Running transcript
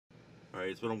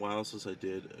Alright, it's been a while since I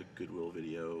did a Goodwill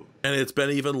video. And it's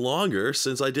been even longer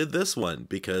since I did this one,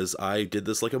 because I did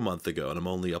this like a month ago and I'm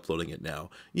only uploading it now.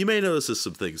 You may notice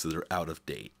some things that are out of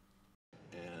date.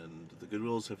 And the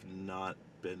Goodwills have not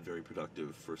been very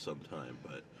productive for some time,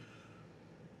 but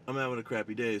I'm having a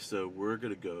crappy day, so we're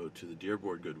going to go to the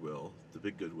Dearborn Goodwill, the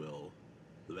big Goodwill,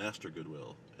 the master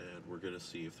Goodwill, and we're going to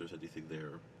see if there's anything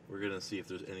there. We're going to see if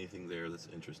there's anything there that's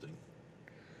interesting.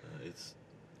 It's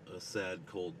a sad,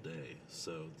 cold day,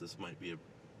 so this might be a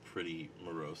pretty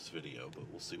morose video, but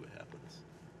we'll see what happens.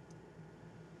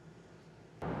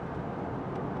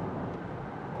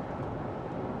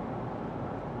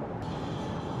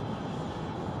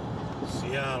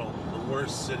 Seattle, the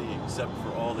worst city except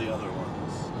for all the other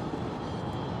ones.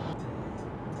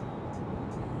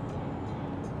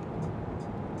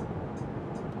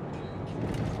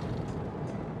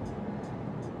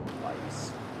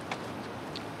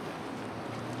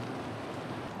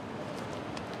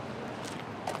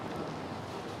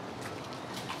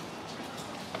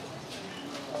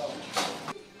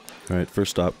 Alright,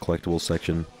 first stop, collectibles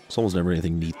section. There's almost never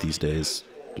anything neat these days.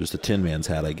 Just a Tin Man's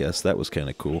hat, I guess. That was kind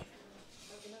of cool.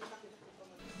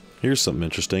 Here's something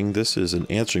interesting. This is an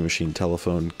answering machine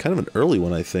telephone. Kind of an early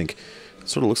one, I think. It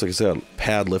sort of looks like it's got a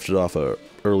pad lifted off a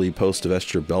early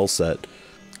post-divestiture Bell set.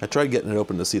 I tried getting it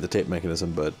open to see the tape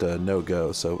mechanism, but no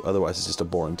go, so otherwise it's just a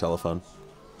boring telephone.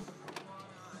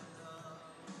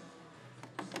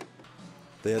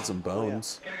 They had some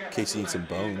bones. In case you need some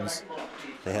bones.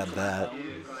 They had that.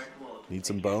 Need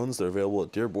some bones? They're available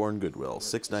at Dearborn Goodwill.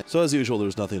 $6.99. So as usual,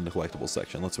 there's nothing in the collectibles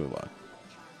section. Let's move on.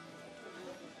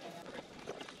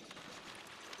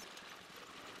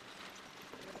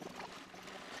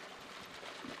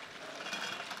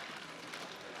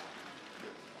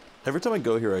 Every time I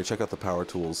go here, I check out the power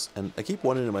tools, and I keep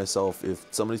wondering to myself if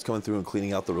somebody's coming through and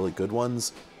cleaning out the really good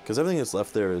ones, because everything that's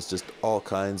left there is just all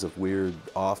kinds of weird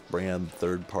off-brand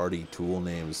third-party tool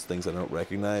names, things I don't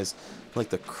recognize, like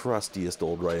the crustiest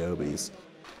old Ryobis.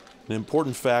 An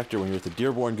important factor when you're at the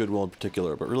Dearborn Goodwill in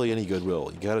particular, but really any Goodwill,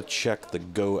 you gotta check the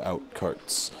go-out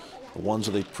carts. The ones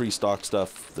where they pre-stock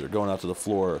stuff that are going out to the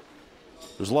floor.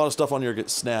 There's a lot of stuff on here that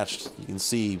gets snatched. You can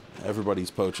see everybody's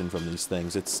poaching from these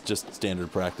things. It's just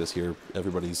standard practice here.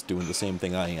 Everybody's doing the same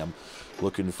thing I am,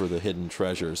 looking for the hidden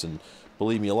treasures. And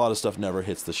believe me, a lot of stuff never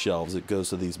hits the shelves. It goes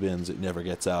to these bins. It never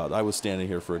gets out. I was standing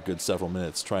here for a good several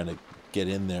minutes trying to get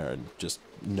in there and just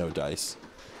no dice.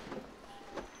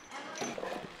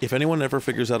 If anyone ever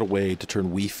figures out a way to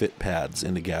turn Wii Fit pads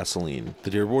into gasoline,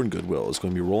 the Dearborn Goodwill is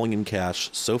going to be rolling in cash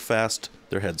so fast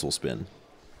their heads will spin.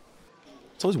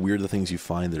 It's always weird the things you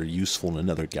find that are useful in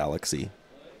another galaxy.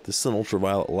 This is an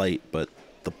ultraviolet light, but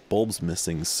the bulb's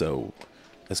missing, so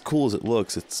as cool as it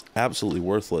looks, it's absolutely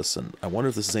worthless, and I wonder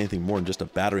if this is anything more than just a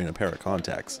battery and a pair of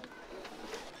contacts.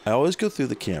 I always go through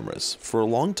the cameras. For a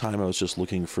long time I was just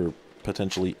looking for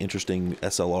potentially interesting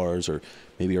SLRs or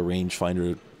maybe a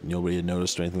rangefinder nobody had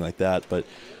noticed or anything like that, but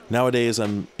nowadays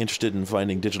I'm interested in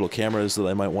finding digital cameras that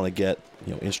I might want to get,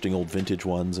 interesting old vintage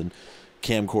ones and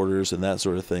camcorders and that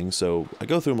sort of thing, so I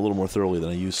go through them a little more thoroughly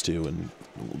than I used to, and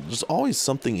there's always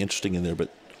something interesting in there,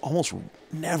 but almost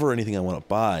never anything I want to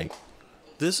buy.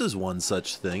 This is one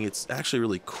such thing. It's actually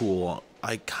really cool.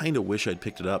 I kind of wish I'd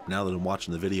picked it up now that I'm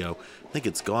watching the video. I think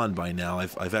it's gone by now.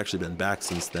 I've actually been back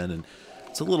since then, and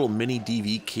it's a little mini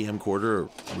DV camcorder,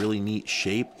 really neat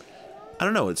shape. I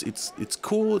don't know, it's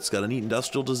cool, it's got a neat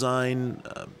industrial design.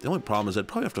 The only problem is I'd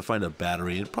probably have to find a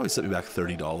battery. It'd probably set me back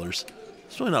 $30.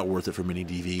 It's really not worth it for mini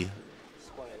DV.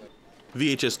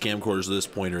 VHS camcorders at this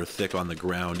point are thick on the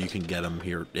ground. You can get them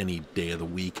here any day of the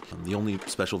week. The only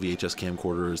special VHS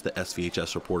camcorder is the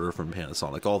SVHS reporter from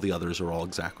Panasonic. All the others are all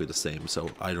exactly the same, so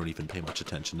I don't even pay much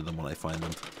attention to them when I find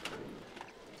them.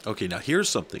 Okay, now here's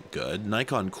something good.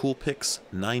 Nikon Coolpix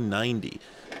 990.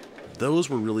 Those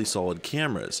were really solid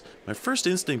cameras. My first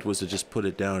instinct was to just put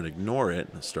it down and ignore it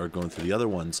and start going through the other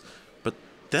ones, but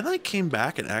then I came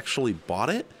back and actually bought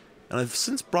it. And I've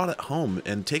since brought it home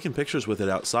and taken pictures with it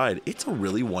outside. It's a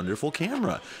really wonderful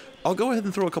camera. I'll go ahead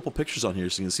and throw a couple pictures on here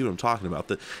so you can see what I'm talking about.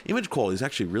 The image quality is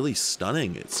actually really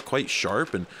stunning. It's quite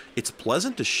sharp and it's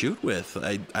pleasant to shoot with.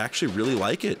 I actually really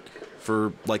like it.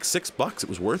 For like $6, it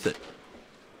was worth it.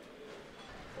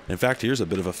 In fact, here's a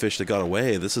bit of a fish that got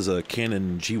away. This is a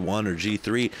Canon G1 or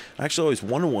G3. I actually always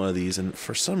wanted one of these, and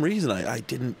for some reason I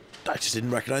just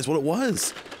didn't recognize what it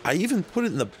was. I even put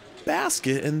it in the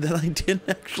basket and then I didn't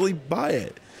actually buy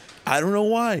it. I don't know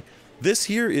why. This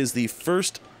here is the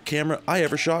first camera I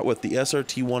ever shot with, the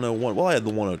SRT 101. Well, I had the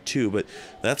 102, but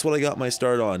that's what I got my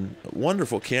start on.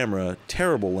 Wonderful camera,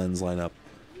 terrible lens lineup.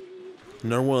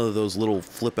 Another one of those little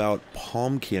flip out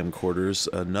palm camcorders,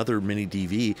 another mini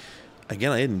DV.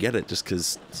 again, I didn't get it just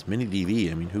because it's mini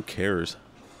DV. I mean, who cares?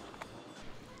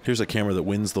 Here's a camera that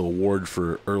wins the award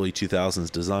for early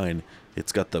 2000s design.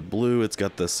 It's got the blue, it's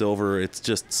got the silver, it's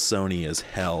just Sony as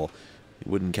hell.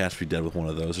 You wouldn't catch me dead with one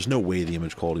of those. There's no way the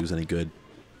image quality was any good.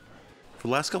 For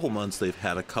the last couple months, they've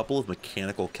had a couple of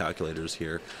mechanical calculators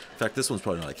here. In fact, this one's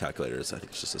probably not a calculator, I think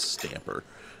it's just a stamper.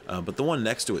 But the one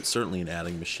next to it's certainly an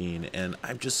adding machine, and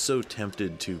I'm just so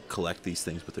tempted to collect these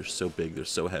things, but they're so big, they're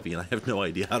so heavy, and I have no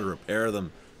idea how to repair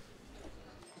them.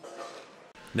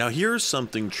 Now here's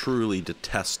something truly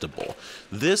detestable.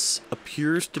 This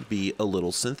appears to be a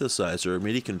little synthesizer, a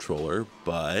MIDI controller,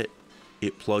 but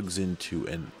it plugs into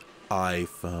an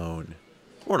iPhone.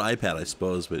 Or an iPad, I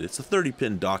suppose, but it's a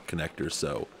 30-pin dock connector,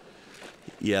 so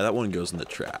yeah, that one goes in the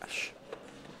trash.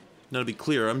 Now, to be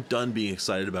clear, I'm done being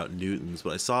excited about Newtons,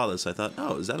 but I saw this, I thought,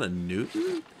 oh, is that a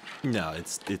Newton? No,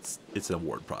 it's an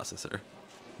award processor.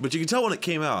 But you can tell when it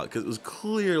came out, because it was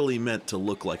clearly meant to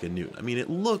look like a Newton. I mean, it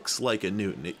looks like a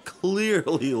Newton. It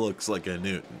clearly looks like a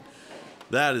Newton.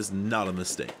 That is not a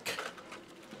mistake.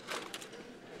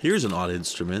 Here's an odd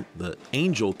instrument, the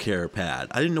Angel Care Pad.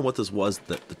 I didn't know what this was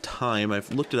at the time.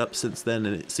 I've looked it up since then,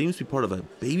 and it seems to be part of a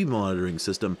baby monitoring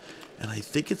system, and I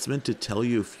think it's meant to tell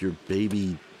you if your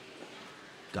baby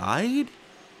died?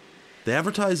 They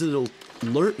advertise it'll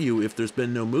alert you if there's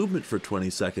been no movement for 20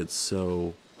 seconds,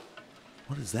 so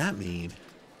what does that mean?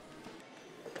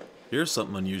 Here's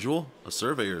something unusual, a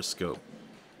surveyor's scope.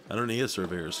 I don't need a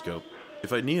surveyor's scope.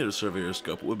 If I needed a surveyor's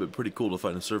scope, it would have been pretty cool to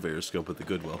find a surveyor's scope at the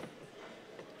Goodwill.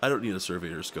 I don't need a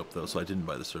surveyor's scope though, so I didn't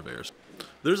buy the surveyor's.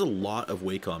 There's a lot of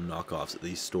Wacom knockoffs at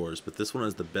these stores, but this one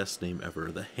has the best name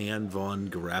ever, the Han Von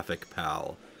Graphic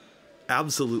Pal.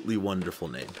 Absolutely wonderful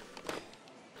name.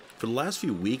 For the last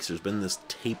few weeks, there's been this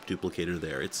tape duplicator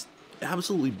there. It's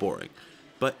absolutely boring.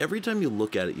 But every time you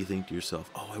look at it, you think to yourself,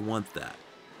 oh, I want that.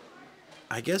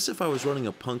 I guess if I was running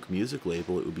a punk music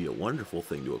label, it would be a wonderful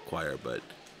thing to acquire. But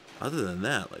other than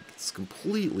that, like, it's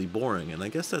completely boring. And I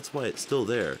guess that's why it's still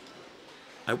there.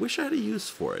 I wish I had a use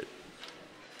for it.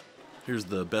 Here's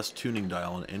the best tuning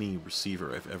dial on any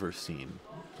receiver I've ever seen.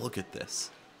 Look at this.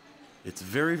 It's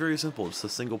very, very simple. Just a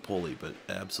single pulley, but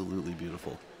absolutely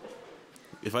beautiful.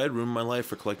 If I had room in my life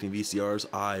for collecting VCRs,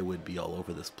 I would be all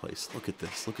over this place. Look at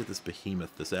this. Look at this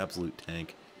behemoth, this absolute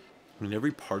tank. I mean,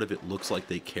 every part of it looks like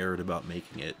they cared about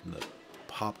making it, and the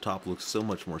pop top looks so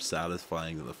much more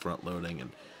satisfying than the front loading,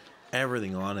 and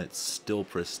everything on it's still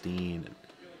pristine, and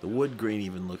the wood grain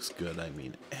even looks good. I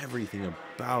mean, everything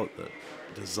about the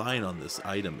design on this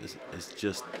item is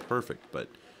just perfect, but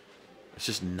there's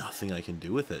just nothing I can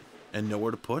do with it, and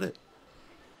nowhere to put it.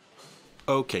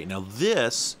 Okay, now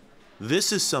this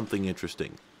is something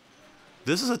interesting.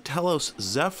 This is a Telos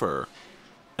Zephyr,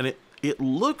 and it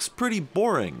looks pretty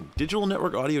boring. Digital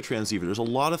network audio transceiver. There's a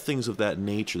lot of things of that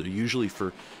nature. They're usually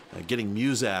for getting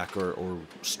Muzak or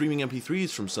streaming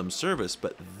MP3s from some service,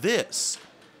 but this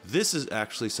is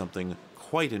actually something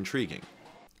quite intriguing.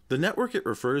 The network it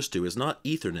refers to is not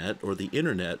Ethernet or the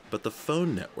internet, but the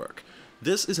phone network.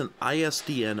 This is an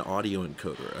ISDN audio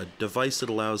encoder, a device that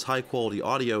allows high-quality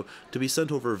audio to be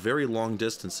sent over very long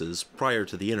distances prior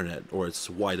to the internet, or its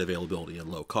wide availability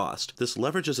and low cost. This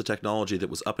leverages a technology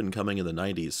that was up and coming in the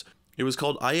 90s. It was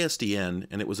called ISDN,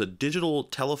 and it was a digital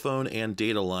telephone and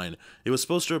data line. It was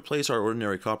supposed to replace our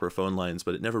ordinary copper phone lines,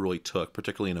 but it never really took,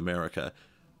 particularly in America.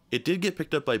 It did get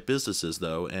picked up by businesses,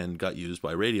 though, and got used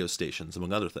by radio stations,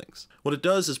 among other things. What it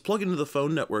does is plug into the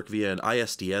phone network via an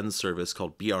ISDN service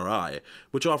called BRI,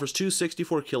 which offers two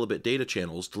 64 kilobit data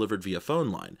channels delivered via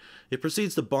phone line. It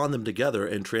proceeds to bond them together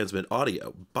and transmit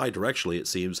audio, bidirectionally it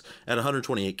seems, at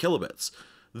 128 kilobits.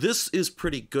 This is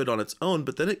pretty good on its own,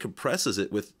 but then it compresses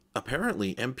it with,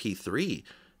 apparently, MP3.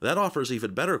 That offers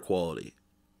even better quality.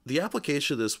 The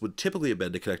application of this would typically have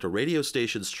been to connect a radio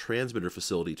station's transmitter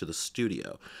facility to the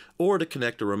studio, or to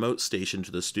connect a remote station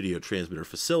to the studio transmitter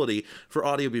facility for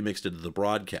audio to be mixed into the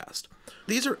broadcast.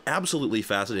 These are absolutely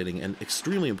fascinating and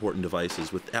extremely important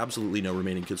devices with absolutely no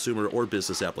remaining consumer or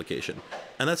business application.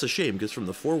 And that's a shame, because from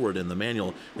the foreword in the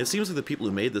manual, it seems like the people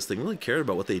who made this thing really cared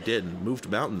about what they did and moved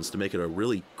mountains to make it a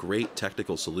really great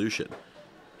technical solution.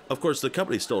 Of course, the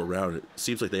company's still around. It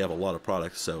seems like they have a lot of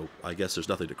products, so I guess there's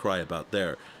nothing to cry about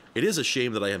there. It is a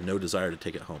shame that I have no desire to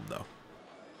take it home, though.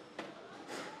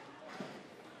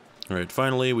 Alright,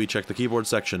 finally, we check the keyboard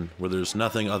section, where there's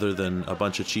nothing other than a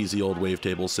bunch of cheesy old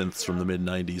wavetable synths from the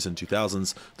mid-90s and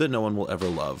 2000s that no one will ever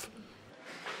love.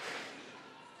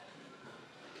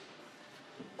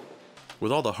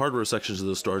 With all the hardware sections of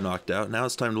the store knocked out, now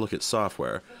it's time to look at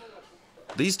software.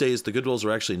 These days, the Goodwills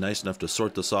are actually nice enough to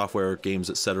sort the software, games,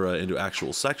 etc. into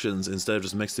actual sections instead of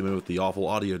just mixing them in with the awful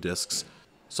audio discs.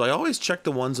 So I always check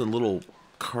the ones in little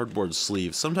cardboard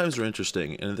sleeves. Sometimes they're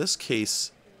interesting, and in this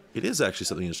case, it is actually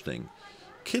something interesting.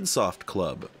 Kidsoft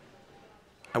Club.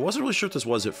 I wasn't really sure what this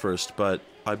was at first, but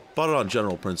I bought it on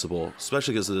general principle,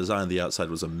 especially because the design on the outside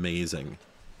was amazing.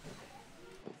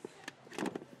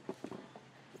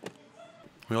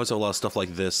 We always have a lot of stuff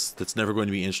like this that's never going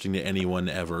to be interesting to anyone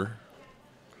ever.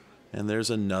 And there's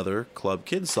another Club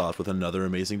Kidsoft with another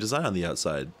amazing design on the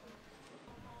outside.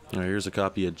 Now here's a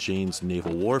copy of Jane's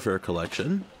Naval Warfare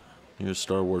collection. Here's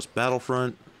Star Wars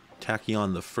Battlefront,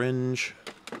 Tachyon the Fringe.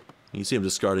 You see I'm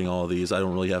discarding all of these. I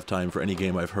don't really have time for any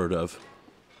game I've heard of.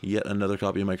 Yet another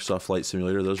copy of Microsoft Flight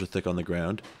Simulator. Those are thick on the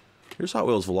ground. Here's Hot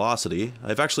Wheels Velocity.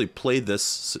 I've actually played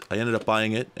this. I ended up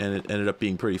buying it, and it ended up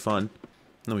being pretty fun.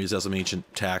 No, we use some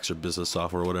ancient tax or business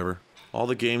software or whatever. All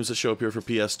the games that show up here for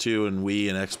PS2 and Wii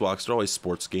and Xbox, they're always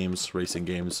sports games, racing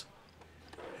games.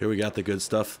 Here we got the good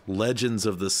stuff. Legends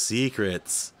of the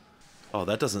Secrets. Oh,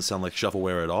 that doesn't sound like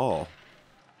shovelware at all.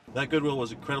 That Goodwill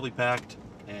was incredibly packed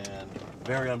and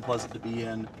very unpleasant to be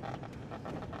in,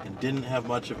 and didn't have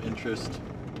much of interest,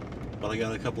 but I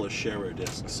got a couple of shareware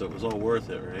discs, so it was all worth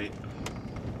it, right?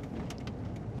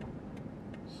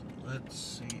 So let's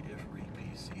see if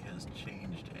RePC has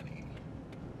changed any.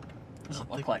 Doesn't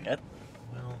look like it.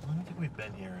 Well, I don't think we've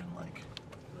been here in like,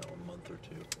 a month or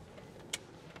two.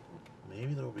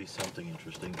 Maybe there will be something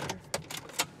interesting there.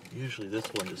 Usually this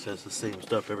one just has the same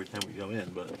stuff every time we go in,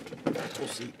 but we'll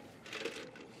see.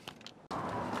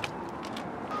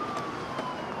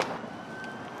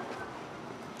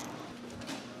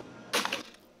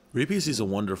 RePC is a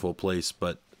wonderful place,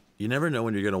 but you never know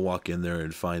when you're going to walk in there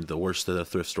and find the worst that a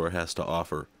thrift store has to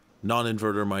offer.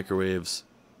 Non-inverter microwaves,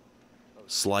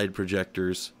 slide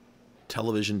projectors,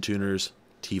 television tuners,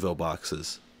 TiVo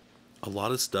boxes. A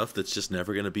lot of stuff that's just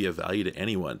never going to be of value to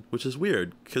anyone, which is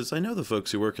weird, because I know the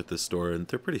folks who work at this store and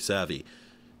they're pretty savvy.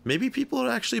 Maybe people are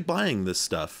actually buying this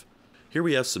stuff. Here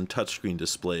we have some touchscreen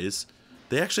displays.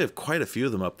 They actually have quite a few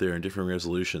of them up there in different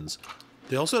resolutions.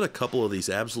 They also had a couple of these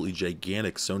absolutely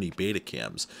gigantic Sony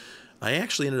Betacams. I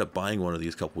actually ended up buying one of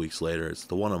these a couple weeks later. It's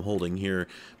the one I'm holding here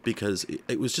because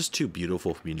it was just too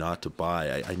beautiful for me not to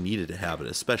buy. I needed to have it,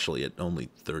 especially at only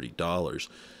 $30.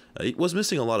 It was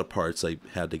missing a lot of parts. I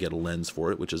had to get a lens for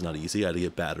it, which is not easy. I had to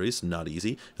get batteries, not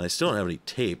easy. And I still don't have any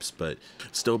tapes, but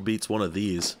still beats one of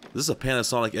these. This is a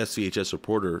Panasonic SVHS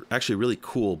reporter. Actually really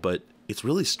cool, but it's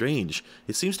really strange.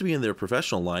 It seems to be in their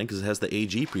professional line because it has the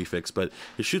AG prefix, but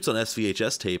it shoots on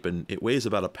SVHS tape and it weighs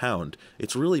about a pound.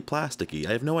 It's really plasticky.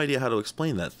 I have no idea how to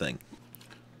explain that thing.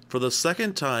 For the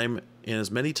second time, and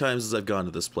as many times as I've gone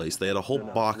to this place, they had a whole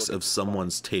box of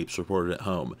someone's tapes reported at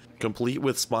home, complete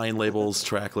with spine labels,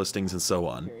 track listings, and so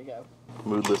on. Here you go.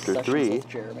 Mood Lifter Sessions 3, with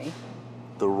Jeremy.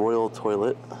 the Royal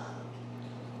Toilet,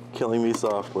 Killing Me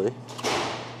Softly,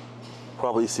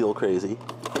 probably Seal Crazy.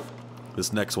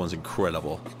 This next one's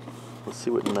incredible. Let's see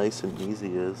what Nice and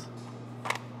Easy is.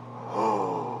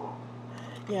 Oh.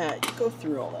 Yeah, go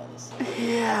through all those.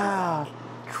 Yeah,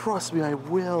 trust me, I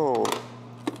will.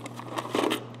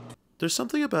 There's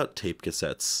something about tape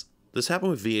cassettes. This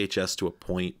happened with VHS to a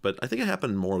point, but I think it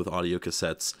happened more with audio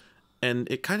cassettes, and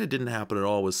it kind of didn't happen at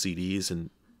all with CDs,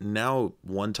 and now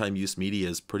one-time use media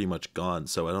is pretty much gone,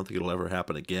 so I don't think it'll ever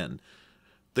happen again.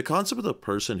 The concept of the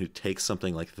person who takes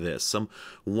something like this, some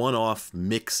one-off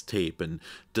mixtape, and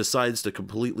decides to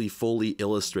completely fully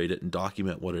illustrate it and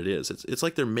document what it is, it's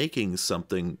like they're making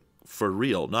something for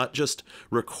real, not just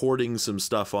recording some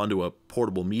stuff onto a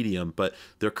portable medium, but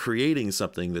they're creating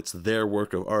something that's their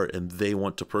work of art and they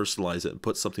want to personalize it and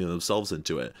put something of themselves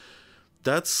into it.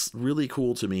 That's really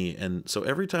cool to me, and so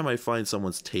every time I find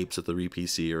someone's tapes at the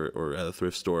RePC or at a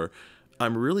thrift store,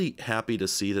 I'm really happy to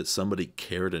see that somebody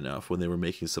cared enough when they were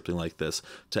making something like this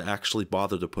to actually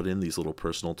bother to put in these little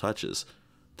personal touches.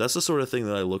 That's the sort of thing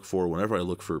that I look for whenever I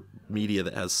look for media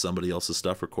that has somebody else's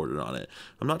stuff recorded on it.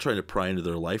 I'm not trying to pry into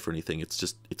their life or anything.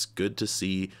 It's good to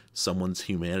see someone's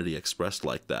humanity expressed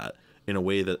like that in a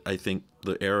way that I think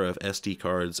the era of SD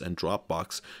cards and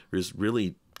Dropbox is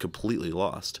really completely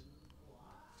lost.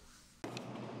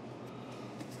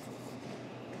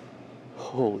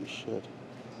 Holy shit.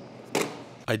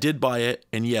 I did buy it,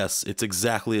 and yes, it's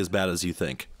exactly as bad as you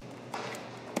think.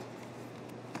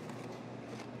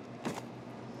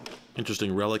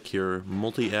 Interesting relic here,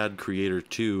 Multi-Ad Creator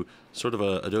 2, sort of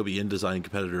a Adobe InDesign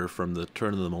competitor from the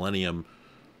turn of the millennium.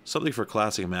 Something for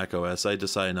classic Mac OS. I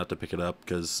decided not to pick it up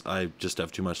because I just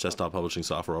have too much desktop publishing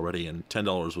software already, and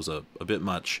 $10 was a bit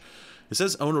much. It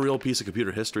says own a real piece of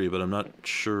computer history, but I'm not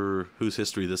sure whose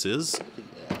history this is.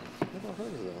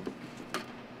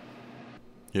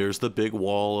 Here's the big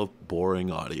wall of boring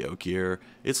audio gear.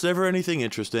 It's never anything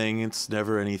interesting, it's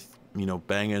never any you know,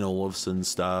 Bang & Olufsen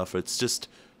stuff. It's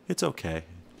okay.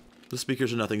 The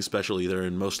speakers are nothing special either,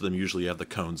 and most of them usually have the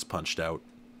cones punched out.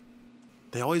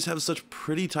 They always have such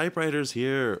pretty typewriters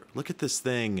here. Look at this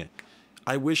thing.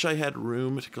 I wish I had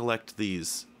room to collect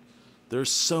these. There's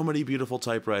so many beautiful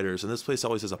typewriters, and this place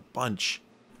always has a bunch.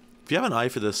 If you have an eye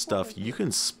for this stuff, you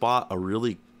can spot a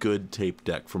really good tape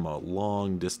deck from a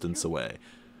long distance away.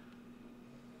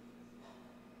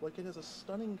 Like, it has a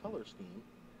stunning color scheme.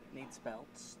 Needs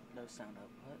belts, no sound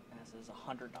output, and this is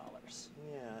 $100.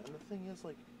 Yeah, and the thing is,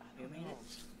 like, Who made it?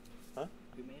 Huh?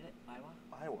 Who made it? Iowa?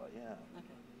 Iowa, yeah.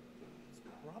 Okay. It's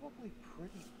probably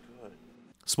pretty good.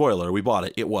 Spoiler, we bought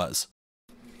it. It was.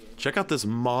 Check out this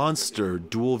monster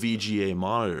dual VGA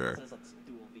monitor. It says it's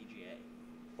dual VGA.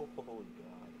 Oh, holy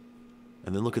God.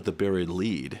 And then look at the buried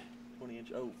lead.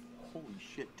 20-inch. Oh, holy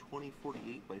shit.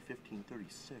 2048 by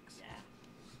 1536. Yeah.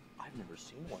 I've never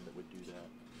seen one that would do that.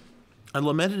 I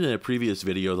lamented in a previous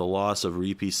video the loss of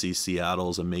RePC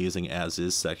Seattle's amazing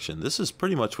as-is section. This is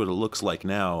pretty much what it looks like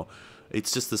now.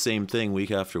 It's just the same thing week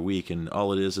after week, and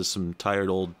all it is some tired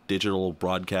old digital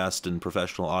broadcast and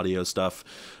professional audio stuff,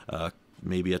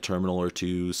 maybe a terminal or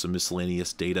two, some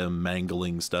miscellaneous data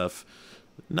mangling stuff.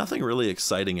 Nothing really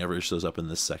exciting ever shows up in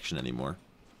this section anymore.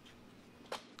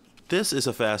 This is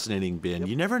a fascinating bin.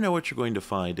 You never know what you're going to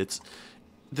find.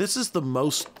 This is the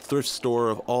most thrift store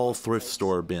of all thrift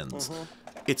store bins.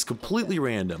 It's completely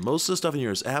random. Most of the stuff in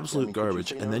here is absolute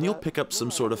garbage, and then you'll pick up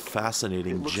some sort of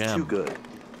fascinating gem. Too good.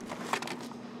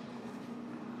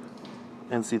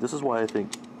 And see, this is why I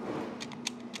think.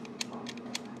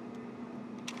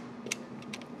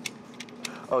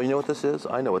 Oh, you know what this is?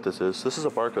 I know what this is. This is a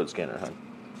barcode scanner, hon.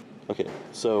 Okay,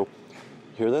 so,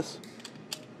 hear this?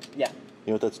 Yeah. You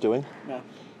know what that's doing? No.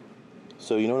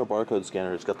 So you know in a barcode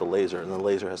scanner, it's got the laser, and the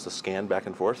laser has to scan back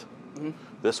and forth? Mm-hmm.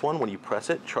 This one, when you press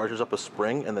it, charges up a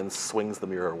spring and then swings the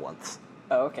mirror once.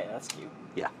 Oh, okay, that's cute.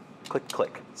 Yeah. Click,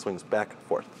 click. Swings back and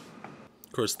forth.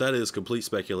 Of course, that is complete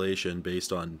speculation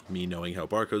based on me knowing how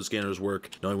barcode scanners work,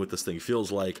 knowing what this thing feels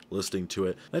like, listening to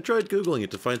it. I tried Googling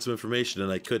it to find some information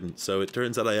and I couldn't, so it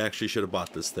turns out I actually should have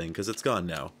bought this thing, because it's gone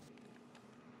now.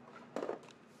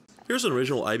 Here's an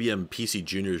original IBM PC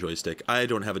Junior joystick. I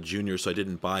don't have a Junior, so I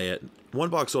didn't buy it. One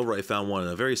box over, I found one in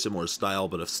a very similar style,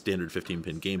 but a standard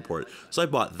 15-pin game port, so I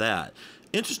bought that.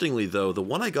 Interestingly, though, the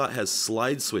one I got has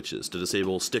slide switches to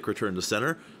disable stick return to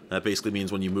center. That basically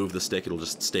means when you move the stick, it'll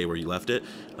just stay where you left it.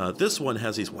 This one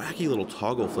has these wacky little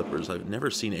toggle flippers. I've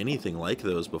never seen anything like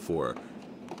those before.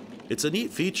 It's a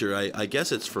neat feature. I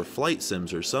guess it's for flight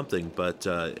sims or something, but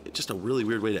just a really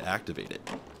weird way to activate it.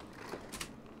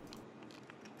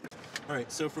 Alright,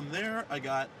 so from there, I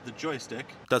got the joystick.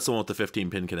 That's the one with the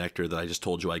 15-pin connector that I just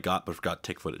told you I got, but forgot to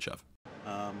take footage of.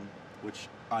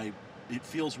 It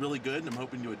feels really good, and I'm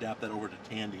hoping to adapt that over to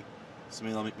Tandy. So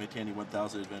maybe I'll make my Tandy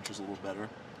 1000 adventures a little better.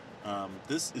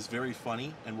 This is very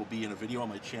funny, and will be in a video on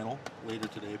my channel later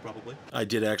today, probably. I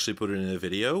did actually put it in a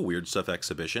video, Weird Stuff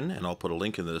Exhibition, and I'll put a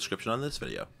link in the description on this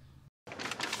video.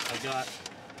 I got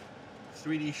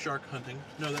 3D shark hunting.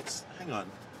 No, that's... hang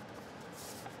on.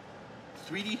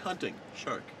 3D hunting,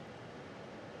 shark.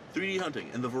 3D hunting,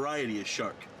 and the variety is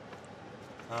shark.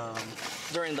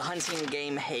 During the hunting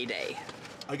game heyday.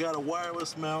 I got a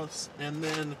wireless mouse, and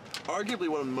then arguably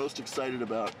what I'm most excited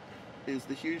about is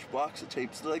the huge box of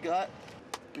tapes that I got,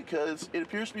 because it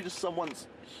appears to be just someone's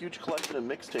huge collection of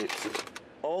mixtapes.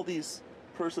 All these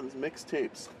person's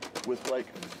mixtapes with like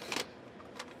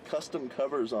custom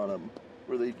covers on them,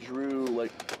 where they drew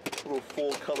like little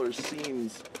full color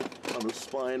scenes on the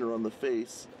spine or on the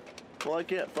face. Well, I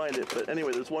can't find it, but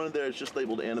anyway, there's one in there. It's just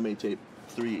labeled Anime Tape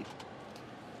 3,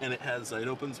 and it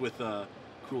opens with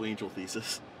Cruel Angel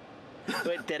Thesis.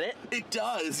 Wait, did it? It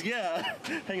does, yeah.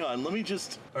 Hang on, let me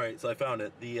just... Alright, so I found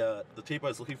it. The tape I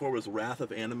was looking for was Wrath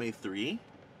of Anime 3.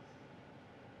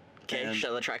 Okay,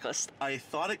 show the track list. I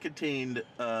thought it contained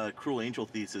Cruel Angel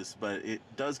Thesis, but it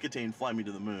does contain Fly Me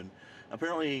to the Moon.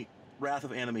 Apparently, Wrath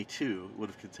of Anime 2 would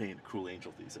have contained Cruel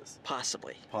Angel Thesis.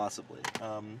 Possibly. Possibly.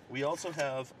 We also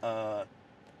have...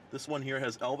 this one here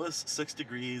has Elvis, 6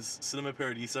 Degrees, Cinema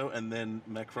Paradiso, and then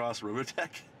Macross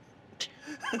Robotech.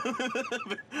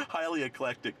 Highly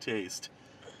eclectic taste.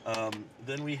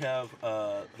 Then we have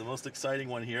the most exciting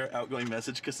one here, Outgoing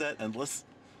Message Cassette, Endless.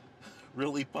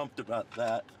 Really pumped about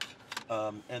that.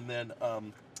 And then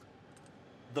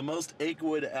the most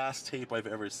Achewood-ass tape I've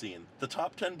ever seen. The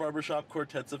top 10 barbershop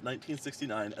quartets of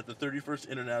 1969 at the 31st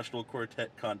International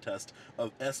Quartet Contest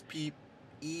of SPEBSQSA.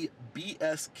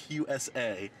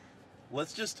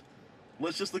 Let's just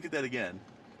look at that again.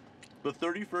 The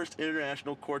 31st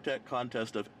International Quartet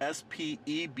Contest of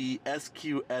SPEBSQSA.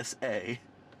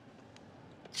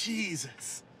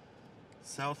 Jesus.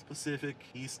 South Pacific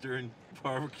Eastern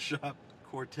Barbershop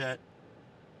Quartet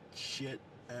shit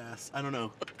ass. I don't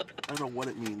know what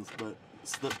it means, but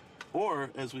it's the, or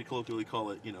as we colloquially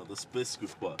call it, you know, the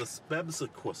spebsequus. The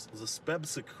spebsequus. The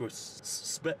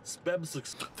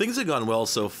spebsequus. Things had gone well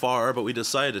so far, but we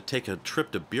decided to take a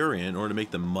trip to Burien in order to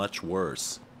make them much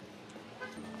worse.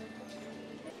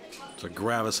 It's a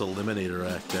Gravis Eliminator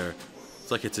act there.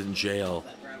 It's like it's in jail.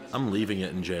 I'm leaving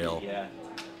it in jail. Yeah.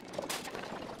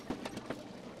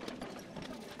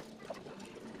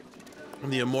 In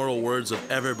the immortal words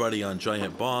of everybody on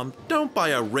Giant Bomb, don't buy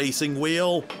a racing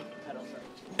wheel!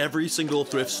 Every single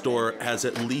thrift store has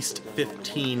at least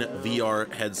 15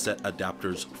 VR headset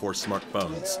adapters for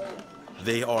smartphones.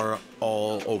 They are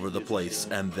all over the place,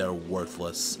 and they're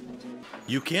worthless.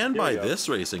 You can buy this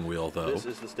racing wheel, though. This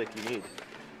is the stick you need.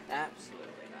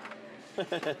 Absolutely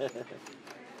not.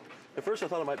 At first I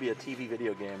thought it might be a TV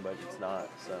video game, but it's not,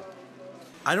 so...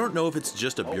 I don't know if it's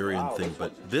just a Burien thing,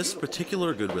 but this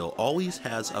particular Goodwill always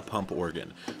has a pump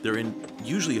organ. They're in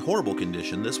usually horrible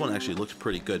condition. This one actually looks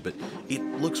pretty good, but it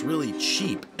looks really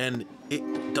cheap, and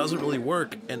it doesn't really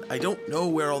work, and I don't know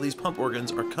where all these pump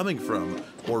organs are coming from,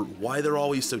 or why they're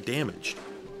always so damaged.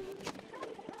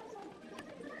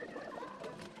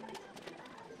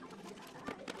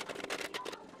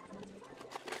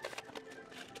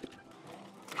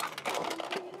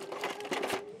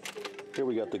 Here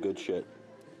we got the good shit.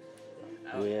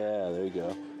 Yeah, there you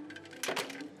go.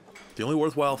 The only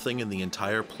worthwhile thing in the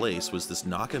entire place was this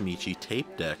Nakamichi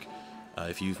tape deck.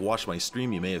 If you've watched my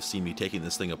stream, you may have seen me taking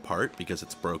this thing apart because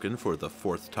it's broken for the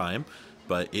 4th time,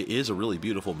 but it is a really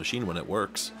beautiful machine when it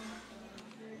works.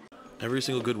 Every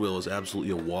single Goodwill is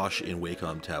absolutely awash in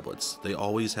Wacom tablets. They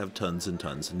always have tons and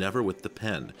tons, never with the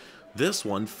pen. This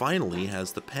one finally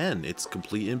has the pen. It's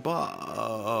complete in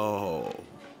oh,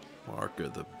 Mark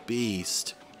of the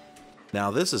Beast. Now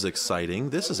this is exciting.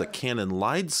 This is a Canon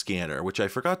LIDE scanner, which I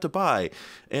forgot to buy,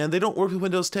 and they don't work with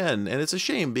Windows 10, and it's a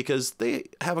shame because they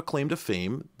have a claim to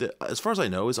fame that, as far as I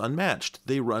know, is unmatched.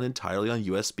 They run entirely on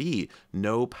USB,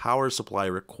 no power supply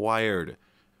required.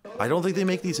 I don't think they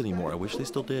make these anymore. I wish they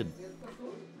still did.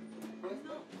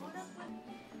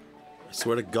 I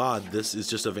swear to God, this is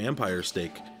just a vampire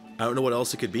stake. I don't know what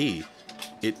else it could be.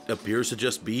 It appears to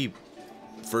just be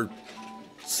for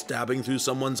stabbing through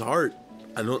someone's heart.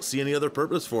 I don't see any other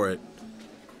purpose for it.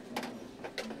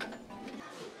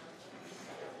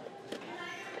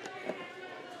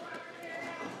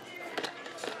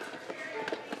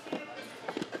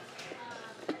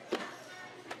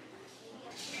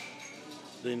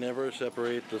 They never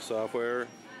separate the software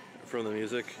from the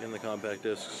music in the compact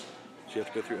discs. So you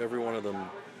have to go through every one of them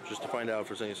just to find out if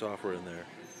there's any software in there.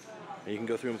 And you can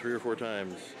go through them 3 or 4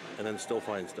 times and then still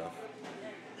find stuff.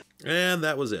 And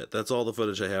that was it. That's all the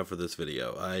footage I have for this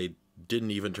video. I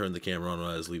didn't even turn the camera on when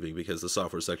I was leaving because the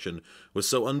software section was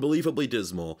so unbelievably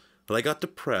dismal that I got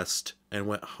depressed and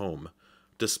went home,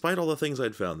 despite all the things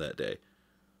I'd found that day.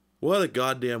 What a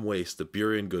goddamn waste the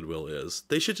Burien Goodwill is.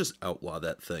 They should just outlaw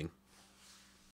that thing.